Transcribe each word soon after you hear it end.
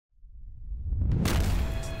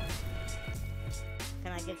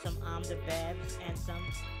I get some the bebs and some...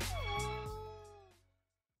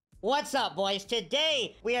 What's up, boys?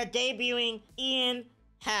 Today, we are debuting Ian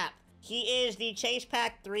Happ. He is the Chase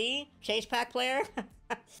Pack 3 Chase Pack player.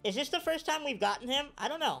 Is this the first time we've gotten him? I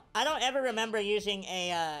don't know. I don't ever remember using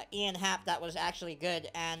a Ian Happ that was actually good,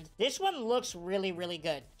 and this one looks really, really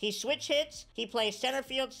good. He switch hits. He plays center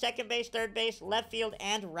field, second base, third base, left field,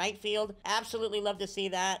 and right field. Absolutely love to see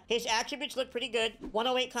that. His attributes look pretty good.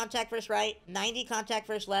 108 contact versus right, 90 contact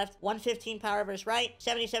versus left, 115 power versus right,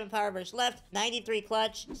 77 power versus left, 93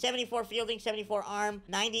 clutch, 74 fielding, 74 arm,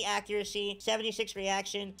 90 accuracy, 76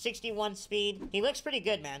 reaction, 61 speed. He looks pretty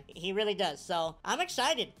good, man. He really does. So I'm excited.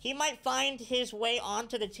 He might find his way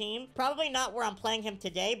onto the team. Probably not where I'm playing him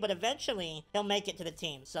today, but eventually he'll make it to the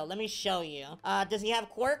team. So let me show you. Does he have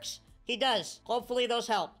quirks? He does. Hopefully those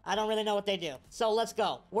help. I don't really know what they do. So let's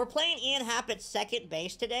go. We're playing Ian Happ at second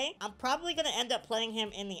base today. I'm probably going to end up playing him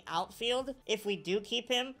in the outfield if we do keep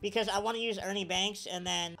him, because I want to use Ernie Banks, and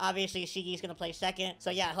then obviously Siggy's going to play second. So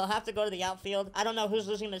yeah, he'll have to go to the outfield. I don't know who's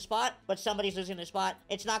losing the spot, but somebody's losing the spot.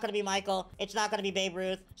 It's not going to be Michael. It's not going to be Babe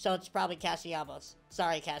Ruth. So it's probably Castellanos.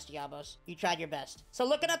 Sorry, Castellanos. You tried your best. So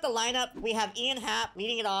looking at the lineup, we have Ian Happ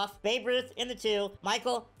leading it off, Babe Ruth in the 2,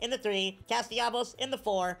 Michael in the 3, Castellanos in the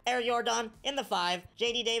 4, Air Jordan in the 5,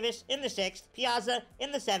 JD Davis in the 6th, Piazza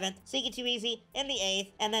in the 7th, Siggy Too Easy in the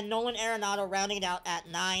 8th, and then Nolan Arenado rounding it out at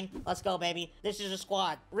 9. Let's go, baby. This is a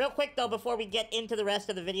squad. Real quick, though, before we get into the rest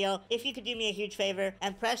of the video, if you could do me a huge favor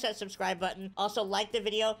and press that subscribe button, also like the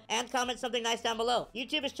video, and comment something nice down below.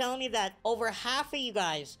 YouTube is telling me that over half of you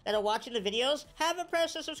guys that are watching the videos haven't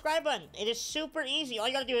pressed the subscribe button. It is super easy. All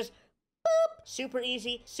you gotta do is boop. Super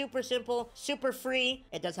easy, super simple, super free.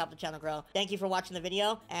 It does help the channel grow. Thank you for watching the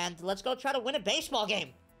video, and let's go try to win a baseball game.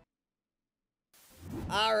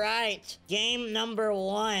 All right, game number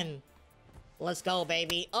 1. Let's go,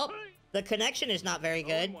 baby. Oh, the connection is not very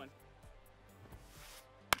good.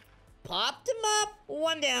 Popped him up.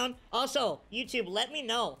 1 down. Also, YouTube, let me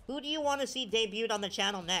know. Who do you want to see debuted on the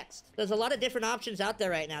channel next? There's a lot of different options out there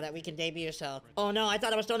right now that we can debut, so... Oh, no, I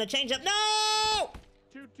thought I was throwing a changeup. No!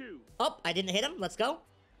 2-2. Oh, I didn't hit him. Let's go.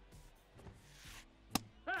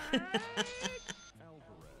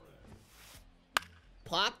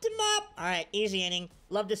 Popped him up. All right, easy inning.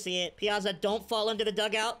 Love to see it. Piazza, don't fall into the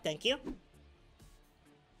dugout. Thank you.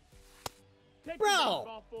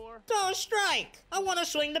 Bro, don't strike. I want to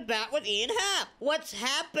swing the bat with Ian Happ. What's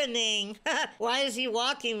happening? Why is he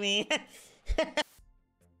walking me?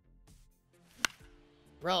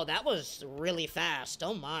 Bro, that was really fast.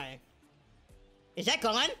 Oh, my. Is that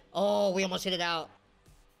gone? Oh, we almost hit it out.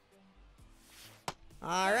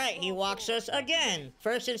 All right, he walks us again.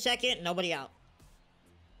 First and second, nobody out.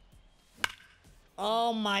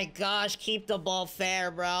 Oh, my gosh. Keep the ball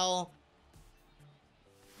fair, bro.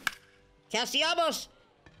 Castellanos!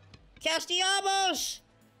 Castellanos!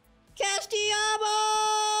 Castellanos!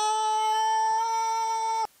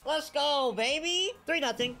 Let's go, baby!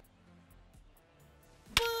 3-0.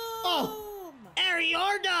 Oh! Air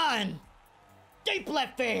Jordan! Deep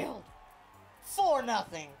left field!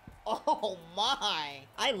 4-0. Oh my!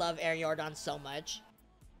 I love Air Jordan so much.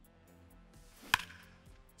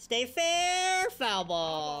 Stay fair! Foul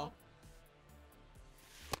ball.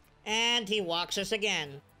 And he walks us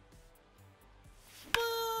again.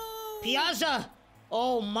 Piazza!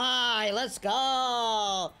 Oh my, let's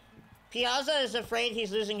go! Piazza is afraid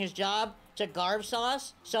he's losing his job to Garb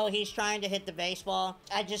Sauce, so he's trying to hit the baseball.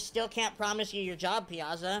 I just still can't promise you your job,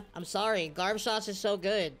 Piazza. I'm sorry, Garb Sauce is so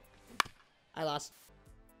good. I lost.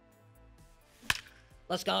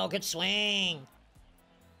 Let's go, good swing.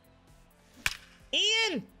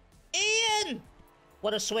 Ian! Ian!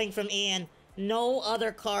 What a swing from Ian. No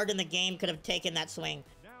other card in the game could have taken that swing.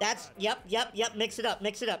 That's, yep, mix it up,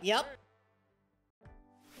 yep.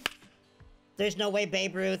 There's no way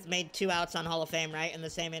Babe Ruth made 2 outs on Hall of Fame, right, in the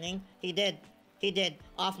same inning? He did.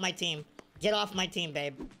 Off my team. Get off my team,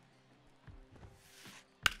 babe.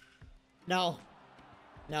 No.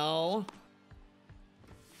 No.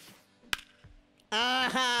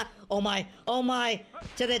 Aha! Oh my,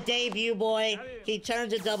 to the debut boy. He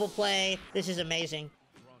turns a double play. This is amazing.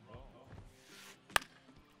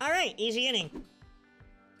 All right, easy inning.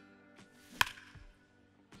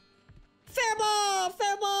 Fair ball!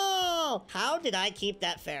 Fair ball! How did I keep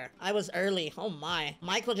that fair? I was early. Oh my.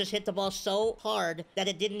 Michael just hit the ball so hard that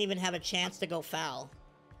it didn't even have a chance to go foul.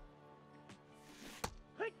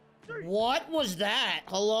 What was that?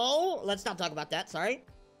 Hello? Let's not talk about that. Sorry.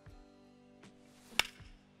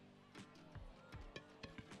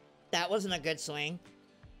 That wasn't a good swing.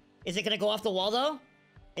 Is it gonna go off the wall, though?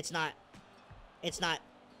 It's not. It's not.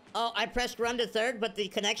 Oh, I pressed run to third, but the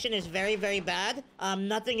connection is very, very bad.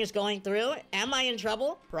 Nothing is going through. Am I in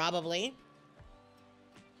trouble? Probably.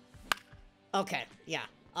 Okay, yeah.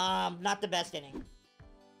 Not the best inning.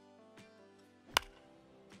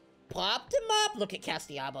 Popped him up. Look at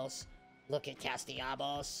Castellanos. Look at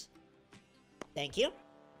Castellanos. Thank you.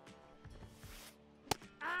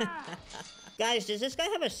 Guys, does this guy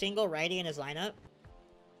have a single righty in his lineup?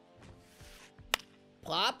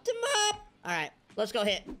 Plopped him up. All right, let's go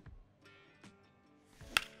hit.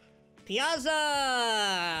 Piazza.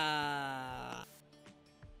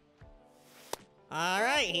 All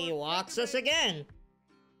right, he walks us again.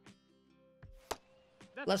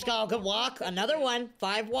 Let's go. Good walk. Another one.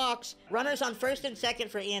 5 walks. Runners on first and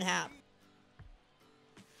second for Ian Happ.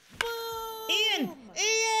 Ian!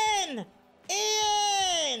 Ian!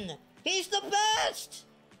 Ian! He's the best!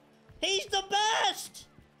 He's the best!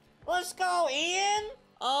 Let's go, Ian!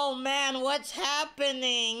 Oh, man, what's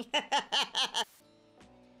happening?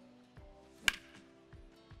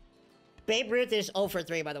 Babe Ruth is 0 for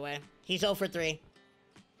 3, by the way. He's 0 for 3.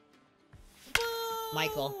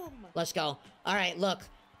 Michael. Let's go. All right, look.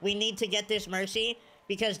 We need to get this mercy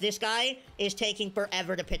because this guy is taking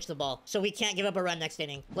forever to pitch the ball. So we can't give up a run next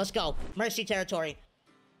inning. Let's go. Mercy territory.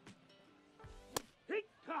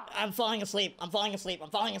 I'm falling asleep. I'm falling asleep. I'm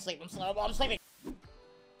falling asleep. I'm sleeping.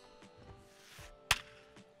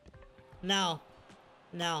 No.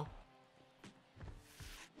 No.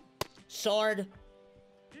 Sword.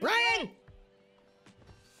 Brian!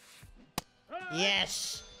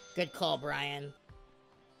 Yes. Good call, Brian.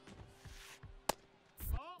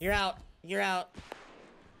 You're out. You're out.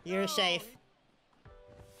 You're safe.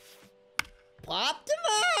 Popped him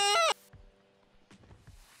up!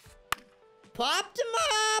 Popped him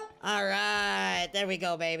up! Alright, there we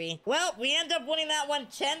go, baby. Well, we end up winning that one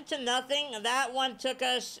 10-0. That one took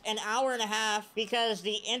us an hour and a half because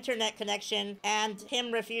the internet connection and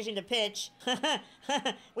him refusing to pitch.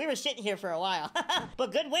 We were sitting here for a while.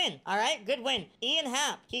 But good win, alright? Good win. Ian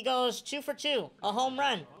Happ, he goes 2 for 2. A home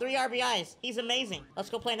run, 3 RBIs. He's amazing.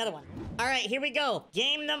 Let's go play another one. Alright, here we go.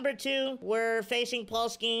 Game number 2. We're facing Paul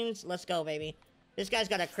Skeens. Let's go, baby. This guy's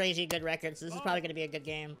got a crazy good record, so this is probably going to be a good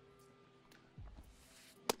game.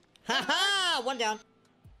 Ha-ha! 1 down.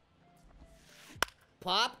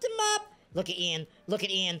 Popped him up. Look at Ian. Look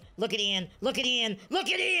at Ian. Look at Ian. Look at Ian. Look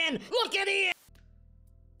at Ian. Look at Ian.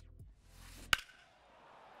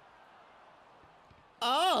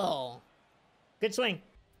 Oh. Good swing.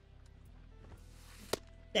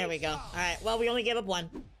 There we go. All right. Well, we only gave up 1.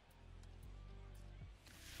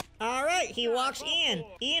 All right. He walks Ian.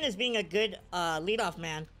 Ian is being a good leadoff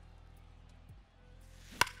man.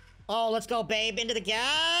 Oh, let's go, babe. Into the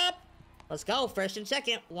gap. Let's go. First and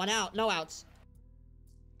second. 1 out. No outs.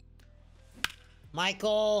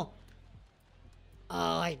 Michael. Oh,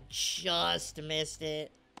 I just missed it.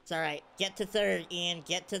 It's all right. Get to third, Ian.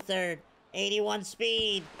 Get to third. 81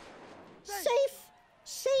 speed. Safe.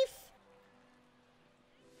 Safe.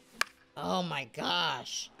 Oh, my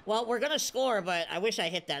gosh. Well, we're going to score, but I wish I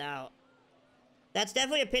hit that out. That's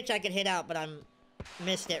definitely a pitch I could hit out, but I'm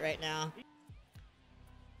missed it right now.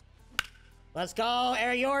 Let's go,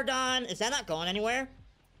 Air Jordan. Is that not going anywhere?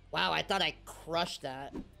 Wow, I thought I crushed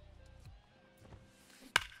that.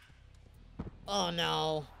 Oh,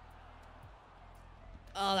 no.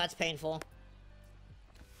 Oh, that's painful.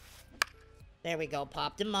 There we go.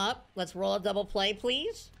 Popped him up. Let's roll a double play,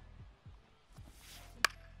 please.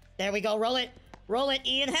 There we go. Roll it. Roll it,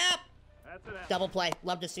 Ian Happ. Double play.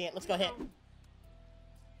 Love to see it. Let's go hit.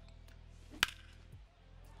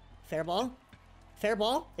 Fair ball. Fair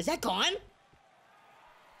ball. Is that gone?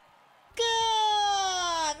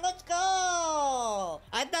 Good! Let's go!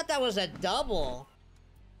 I thought that was a double.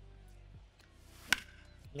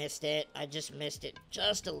 Missed it. I just missed it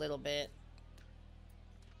just a little bit.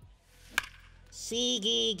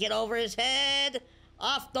 Seagy, get over his head.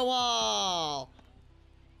 Off the wall.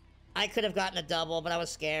 I could have gotten a double, but I was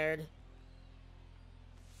scared.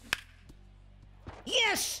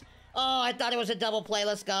 Yes! Oh, I thought it was a double play.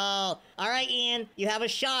 Let's go. All right, Ian, you have a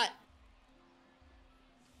shot.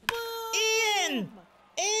 Ian!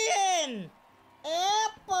 Ian!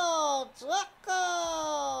 Apple!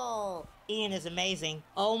 Taco! Ian is amazing.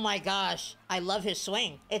 Oh my gosh. I love his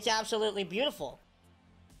swing. It's absolutely beautiful.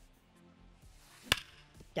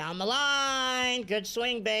 Down the line. Good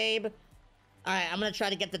swing, babe. Alright, I'm gonna try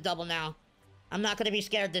to get the double now. I'm not gonna be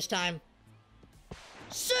scared this time.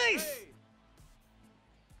 Safe! Hey.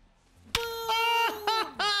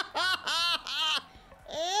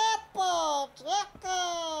 Apple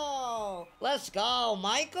Taco! Let's go,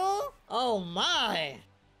 Michael. Oh my.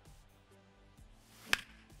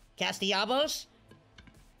 Castellanos.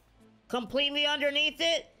 Completely underneath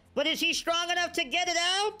it? But is he strong enough to get it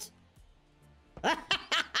out? Good!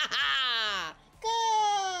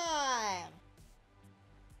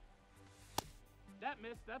 That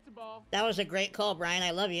missed. That's a ball. That was a great call, Brian.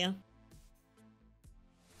 I love you.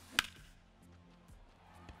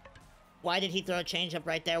 Why did he throw a changeup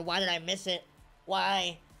right there? Why did I miss it?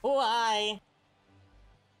 Why? Why?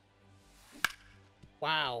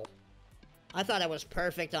 Wow. I thought I was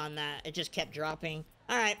perfect on that. It just kept dropping.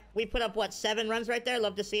 All right, we put up, what, 7 runs right there?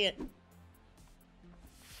 Love to see it.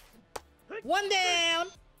 1 down.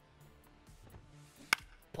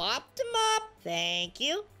 Popped him up. Thank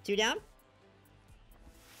you. 2 down.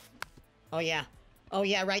 Oh, yeah. Oh,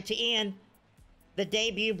 yeah, right to Ian. The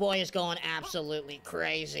debut boy is going absolutely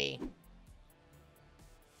crazy.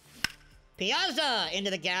 Piazza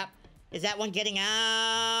into the gap. Is that one getting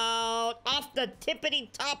out? Off the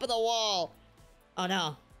tippity top of the wall. Oh,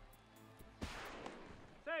 no.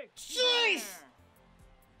 Safe!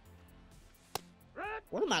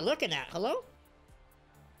 What am I looking at? Hello?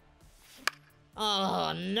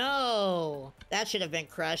 Oh, no. That should have been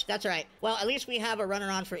crushed. That's all right. Well, at least we have a runner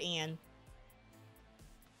on for Ian.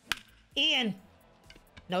 Ian!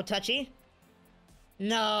 No touchy?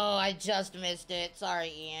 No, I just missed it. Sorry,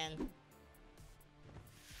 Ian.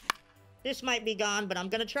 This might be gone, but I'm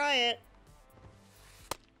gonna try it.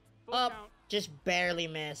 Up. Just barely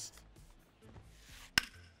missed.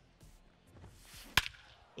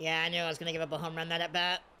 Yeah, I knew I was gonna give up a home run that at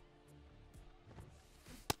bat.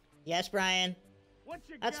 Yes, Brian.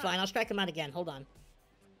 That's fine. I'll strike him out again. Hold on.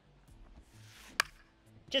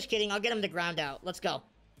 Just kidding. I'll get him to ground out. Let's go.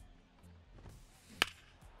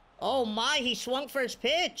 Oh my, he swung for his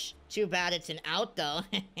pitch. Too bad it's an out, though.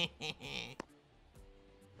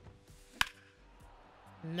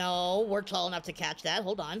 No, we're tall enough to catch that.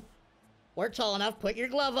 Hold on. We're tall enough. Put your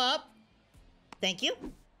glove up. Thank you.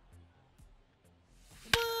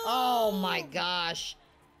 Oh my gosh.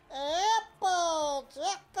 Apple,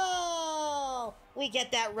 Tickle. We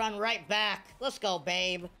get that run right back. Let's go,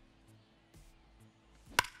 babe.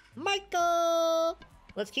 Michael.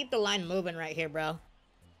 Let's keep the line moving right here, bro.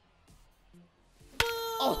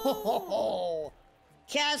 Oh,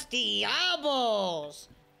 Castellanos.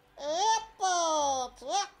 Apple,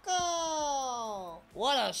 Tickle.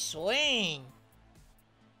 What a swing.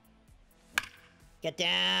 Get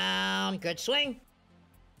down. Good swing.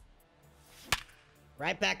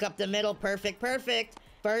 Right back up the middle. Perfect, perfect.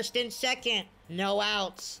 First and second. No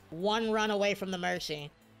outs. 1 run away from the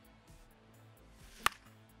mercy.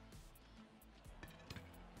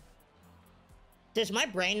 Does my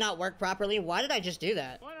brain not work properly? Why did I just do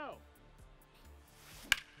that? 1-0.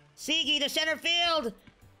 Seagy to center field.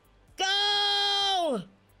 Go!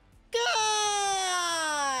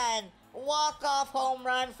 Good! Walk-off home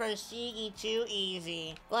run for Seagy. Too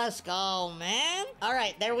easy. Let's go, man. All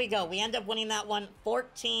right, there we go. We end up winning that one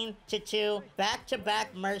 14-2.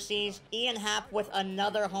 Back-to-back mercies. Ian Happ with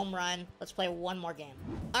another home run. Let's play one more game.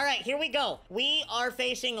 All right, here we go. We are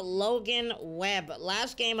facing Logan Webb.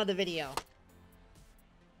 Last game of the video.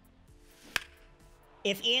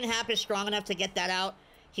 If Ian Happ is strong enough to get that out,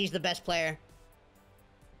 he's the best player.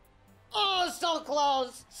 Oh, so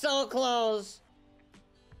close. So close.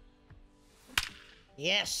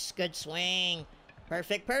 Yes, good swing.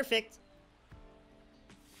 Perfect, perfect.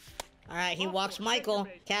 All right, he walks Michael.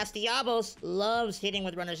 Castellanos loves hitting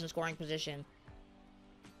with runners in scoring position.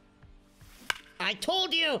 I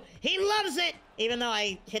told you! He loves it! Even though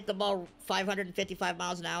I hit the ball 555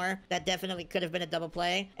 miles an hour, that definitely could have been a double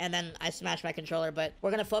play. And then I smashed my controller, but we're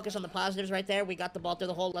going to focus on the positives right there. We got the ball through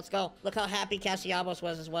the hole. Let's go. Look how happy Castellanos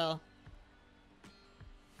was as well.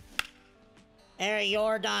 Eric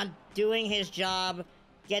Jordan doing his job,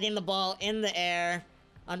 getting the ball in the air.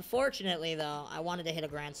 Unfortunately, though, I wanted to hit a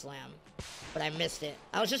grand slam, but I missed it.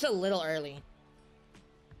 I was just a little early.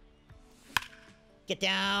 Get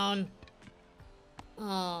down. Oh.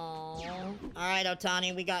 All right,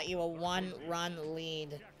 Ohtani, we got you a 1-run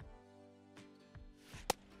lead.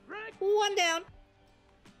 1 down.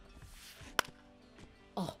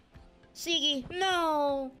 Oh. Seagy,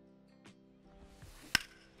 no.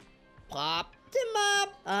 Popped him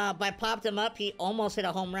up. By popped him up, he almost hit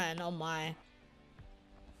a home run. Oh, my.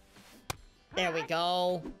 There we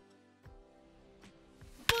go.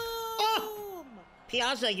 Oh!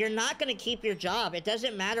 Piazza, you're not going to keep your job. It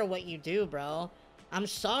doesn't matter what you do, bro. I'm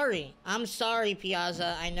sorry. I'm sorry,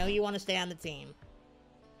 Piazza. I know you want to stay on the team.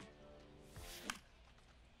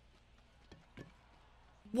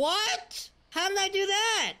 What? How did I do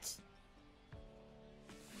that?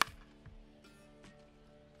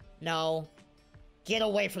 No. Get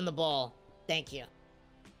away from the ball. Thank you.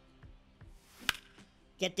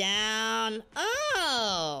 Get down.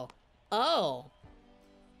 Oh. Oh.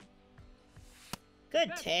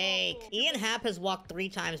 Good take. Ian Happ has walked 3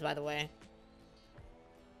 times, by the way.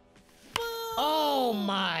 Oh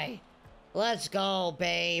my. Let's go,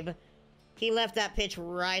 babe. He left that pitch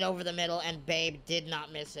right over the middle, and babe did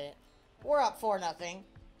not miss it. We're up 4-0.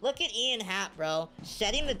 Look at Ian Happ, bro.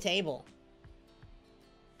 Setting the table.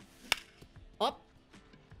 Oh.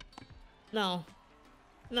 No.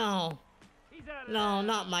 No. No,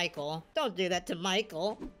 not Michael. Don't do that to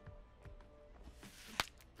Michael.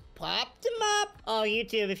 Popped him up. Oh,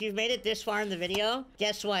 YouTube, if you've made it this far in the video,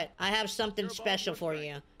 guess what? I have something special for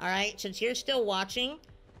you. Alright, since you're still watching,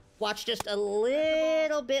 watch just a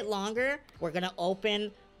little bit longer. We're gonna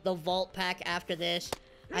open the vault pack after this.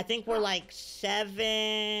 I think we're like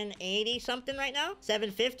 780 something right now.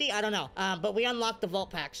 750, I don't know. But we unlocked the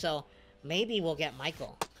vault pack, so maybe we'll get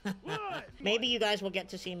Michael. Maybe you guys will get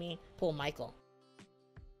to see me pull Michael.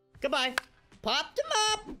 Goodbye. Popped him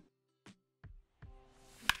up.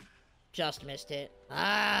 Just missed it.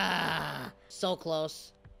 Ah, so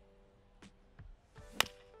close.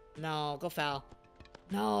 No, go foul.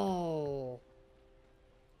 No.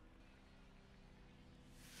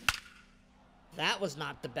 That was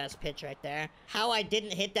not the best pitch right there. How I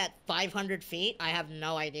didn't hit that 500 feet, I have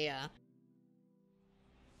no idea.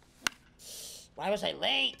 Why was I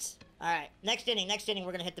late? Alright, next inning,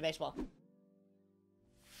 we're gonna hit the baseball.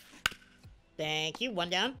 Thank you, 1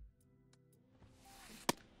 down.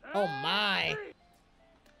 Oh my.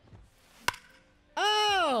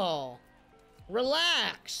 Oh!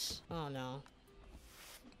 Relax! Oh no.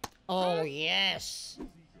 Oh yes!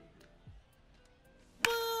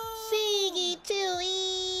 Siggy too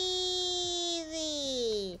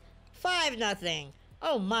easy! 5-0.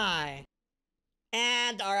 Oh my.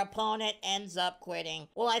 And our opponent ends up quitting.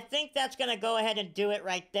 Well, I think that's gonna go ahead and do it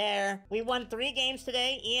right there. We won 3 games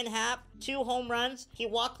today. Ian Happ, 2 home runs. He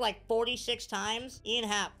walked like 46 times. Ian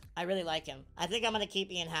Happ, I really like him. I think I'm gonna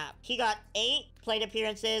keep Ian Happ. He got 8 plate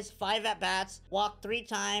appearances, 5 at-bats, walked 3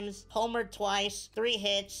 times, homered twice, 3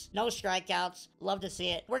 hits, no strikeouts. Love to see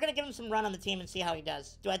it. We're gonna give him some run on the team and see how he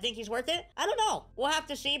does. Do I think he's worth it? I don't know. We'll have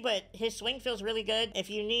to see, but his swing feels really good. If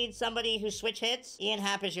you need somebody who switch hits, Ian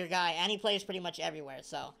Happ is your guy, and he plays pretty much everywhere.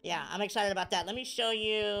 So, yeah, I'm excited about that. Let me show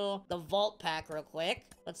you the vault pack real quick.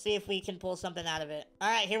 Let's see if we can pull something out of it. All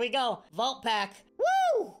right, here we go. Vault pack.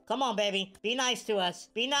 Woo! Come on, baby. Be nice to us.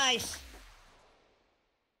 Be nice.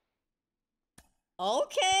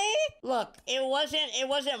 Okay. Look, it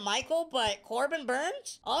wasn't Michael, but Corbin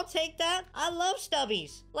Burns? I'll take that. I love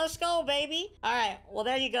stubbies. Let's go, baby. All right. Well,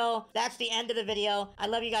 there you go. That's the end of the video. I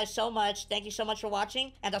love you guys so much. Thank you so much for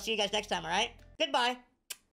watching, and I'll see you guys next time, all right? Goodbye.